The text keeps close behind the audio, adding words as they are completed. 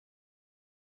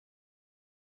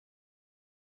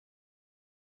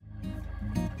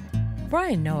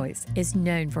Brian Noyes is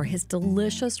known for his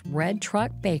delicious red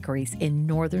truck bakeries in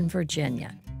Northern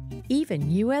Virginia. Even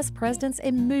U.S. presidents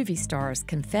and movie stars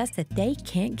confess that they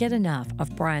can't get enough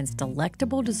of Brian's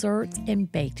delectable desserts and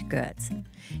baked goods.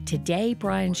 Today,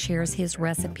 Brian shares his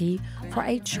recipe for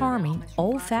a charming,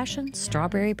 old-fashioned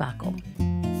strawberry buckle.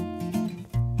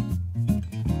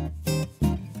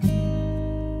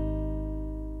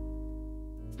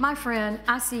 My friend,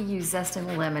 I see you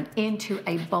zesting a lemon into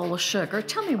a bowl of sugar.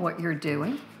 Tell me what you're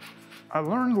doing. I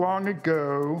learned long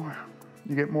ago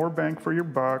you get more bang for your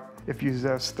buck if you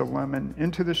zest the lemon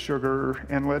into the sugar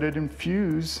and let it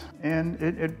infuse, and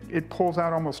it pulls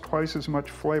out almost twice as much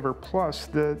flavor, plus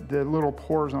the little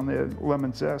pores on the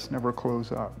lemon zest never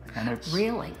close up. And it's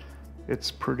Really?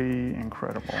 It's pretty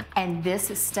incredible. And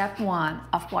this is step one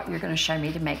of what you're going to show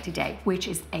me to make today, which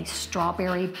is a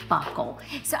strawberry buckle.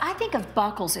 So I think of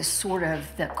buckles as sort of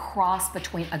the cross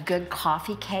between a good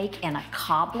coffee cake and a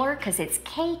cobbler, because it's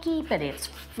cakey, but it's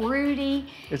fruity.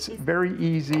 It's very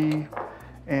easy,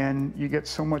 and you get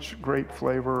so much great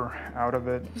flavor out of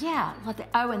it. Yeah,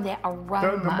 and the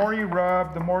aroma. The more you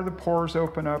rub, the more the pores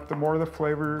open up, the more the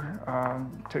flavor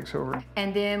takes over.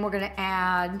 And then we're going to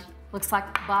add, looks like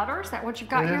butter. Is that what you've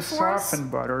got here for us? It is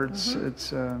softened butter.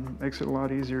 It's makes it a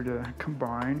lot easier to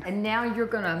combine. And now you're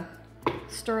going to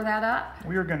stir that up?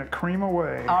 We are going to cream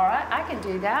away. All right, I can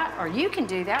do that, or you can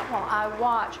do that while I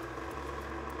watch.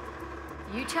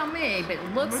 You tell me, but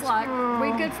it looks like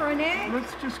we good for an egg?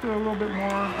 Let's just go a little bit more.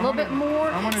 A little bit more?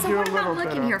 I want to so do a what am I little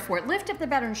looking bit here for? Lift up the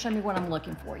batter and show me what I'm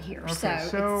looking for here. Okay,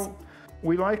 so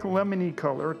we like lemony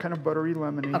color, kind of buttery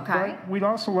lemony. Okay. But we'd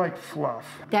also like fluff.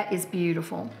 That is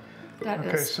beautiful.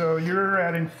 Okay, so you're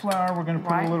adding flour. We're going to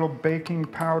put a little baking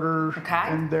powder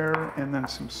in there, and then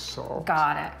some salt.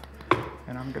 Got it.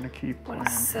 And I'm going to keep playing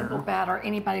What a simple batter.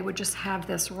 Anybody would just have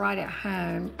this right at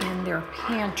home in their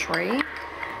pantry.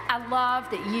 I love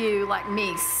that you, like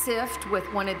me, sift with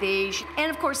one of these.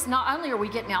 And of course, not only are we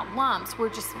getting out lumps,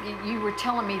 you were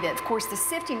telling me that, of course, the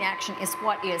sifting action is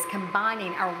what is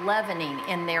combining our leavening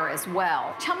in there as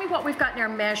well. Tell me what we've got in our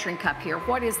measuring cup here.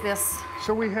 What is this?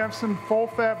 So we have some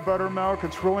full-fat buttermilk.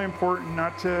 It's really important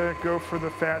not to go for the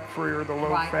fat-free or the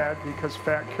low-fat because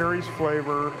fat carries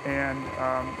flavor, and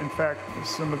in fact,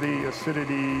 some of the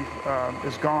acidity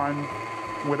is gone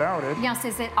without it. Yes,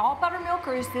 is it all buttermilk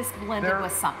or is this blended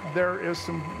with something? There is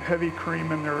some heavy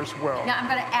cream in there as well. Now I'm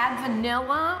going to add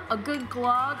vanilla, a good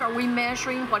glug. Are we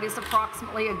measuring what is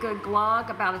approximately a good glug?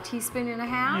 About a teaspoon and a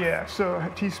half? Yeah, so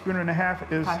a teaspoon and a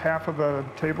half is half of a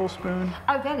tablespoon.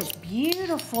 Oh, that is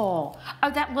beautiful.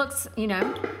 Oh, that looks, you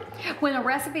know, when a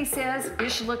recipe says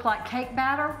it should look like cake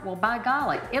batter, well, by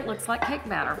golly, it looks like cake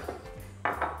batter.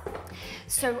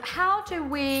 So how do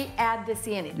we add this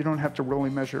in? You don't have to really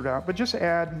measure it out, but just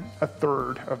add a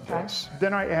third of this.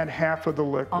 Then I add half of the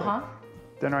liquid.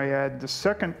 Then I add the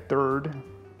second third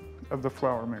of the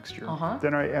flour mixture.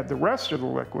 Then I add the rest of the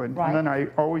liquid, and then I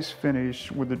always finish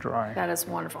with the dry. That is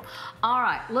wonderful. All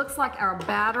right, looks like our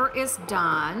batter is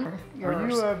done. Are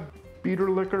you a beater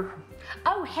licker?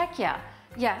 Oh, heck yeah.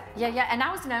 Yeah, and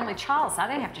I was an only child, so I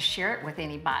didn't have to share it with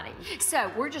anybody. So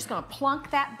we're just gonna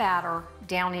plunk that batter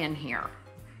down in here,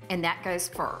 and that goes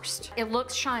first. It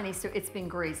looks shiny, so it's been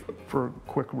greased. For a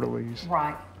quick release.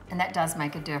 Right, and that does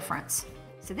make a difference.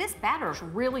 So this batter is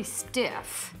really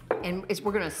stiff, and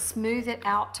we're gonna smooth it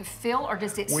out to fill, or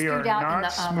does it scoot out in the oven? We are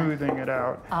not smoothing it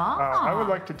out. I would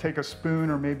like to take a spoon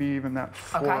or maybe even that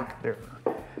fork there,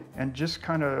 and just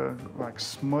kind of like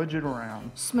smudge it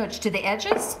around. Smudge to the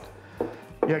edges?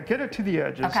 Yeah, get it to the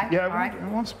edges. Okay, yeah,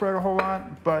 it won't spread a whole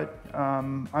lot, but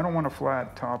I don't want a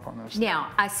flat top on this.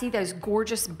 Now, I see those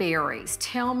gorgeous berries.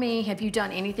 Tell me, have you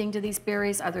done anything to these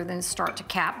berries other than start to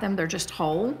cap them? They're just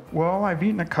whole? Well, I've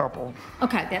eaten a couple.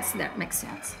 Okay, that makes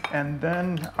sense. And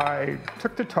then I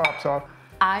took the tops off.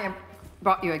 I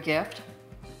brought you a gift.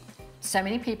 So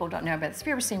many people don't know about this. Have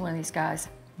you ever seen one of these guys?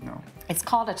 No. It's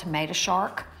called a tomato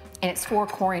shark, and it's for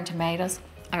coring tomatoes.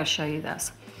 I'm gonna show you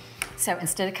this. So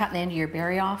instead of cutting the end of your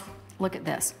berry off, look at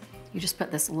this. You just put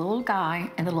this little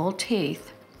guy in the little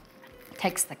teeth,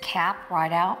 takes the cap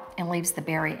right out, and leaves the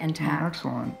berry intact.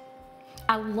 Excellent.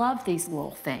 I love these little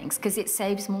things because it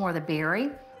saves more of the berry.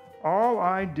 All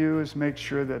I do is make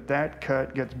sure that that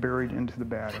cut gets buried into the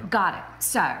batter. Got it.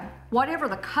 So whatever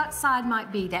the cut side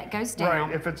might be, that goes down.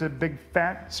 Right, if it's a big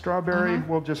fat strawberry,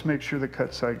 we'll just make sure the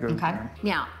cut side goes down.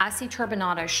 Now, I see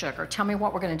turbinado sugar. Tell me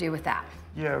what we're gonna do with that.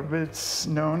 Yeah, it's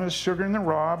known as sugar in the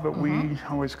raw, but we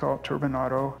always call it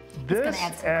turbinado. This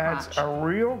adds a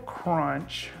real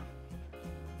crunch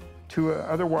to an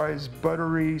otherwise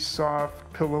buttery,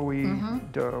 soft, pillowy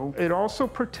dough. It also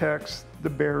protects the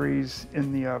berries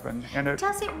in the oven. And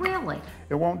Does it really?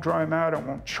 It won't dry them out, it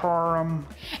won't char them.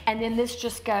 And then this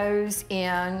just goes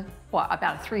in, what,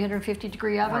 about a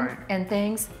 350-degree oven Right. and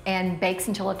things, and bakes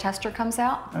until a tester comes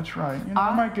out? That's right. You know,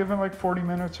 I might give it like 40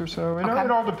 minutes or so.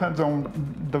 It all depends on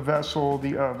the vessel,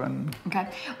 the oven. Okay.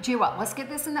 Do you know what? Let's get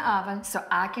this in the oven so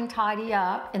I can tidy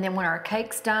up, and then when our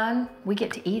cake's done, we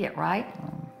get to eat it, right?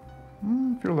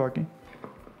 If you're lucky.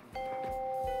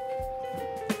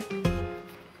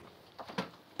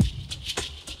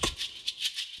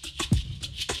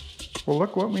 Well,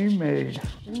 look what we made.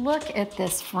 Look at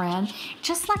this, friend.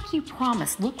 Just like you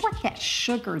promised, look what that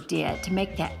sugar did to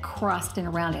make that crust and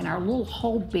around it. And our little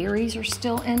whole berries are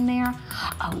still in there.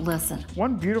 Oh, listen.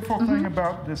 One beautiful thing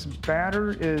about this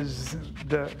batter is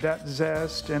that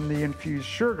zest and the infused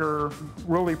sugar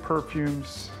really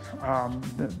perfumes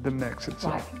the mix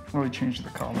itself. Right. Really changes the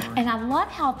color. And I love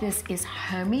how this is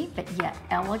homey, but yet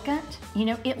elegant. You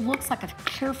know, it looks like a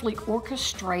carefully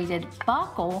orchestrated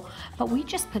buckle, but we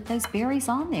just put those berries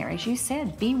on there, as you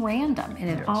said, be random, and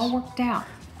it all worked out.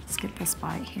 Let's get this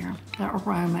bite here. The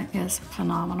aroma is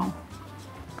phenomenal.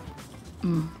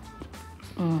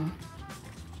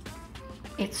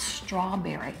 It's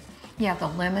strawberry. Yeah, the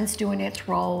lemon's doing its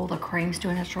role, the cream's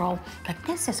doing its role, but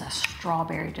this is a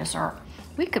strawberry dessert.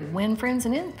 We could win friends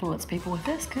and influence people with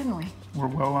this, couldn't we? We're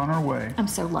well on our way. I'm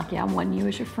so lucky I won you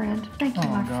as your friend. Thank you,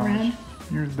 my friend.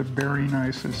 You're the very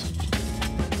nicest.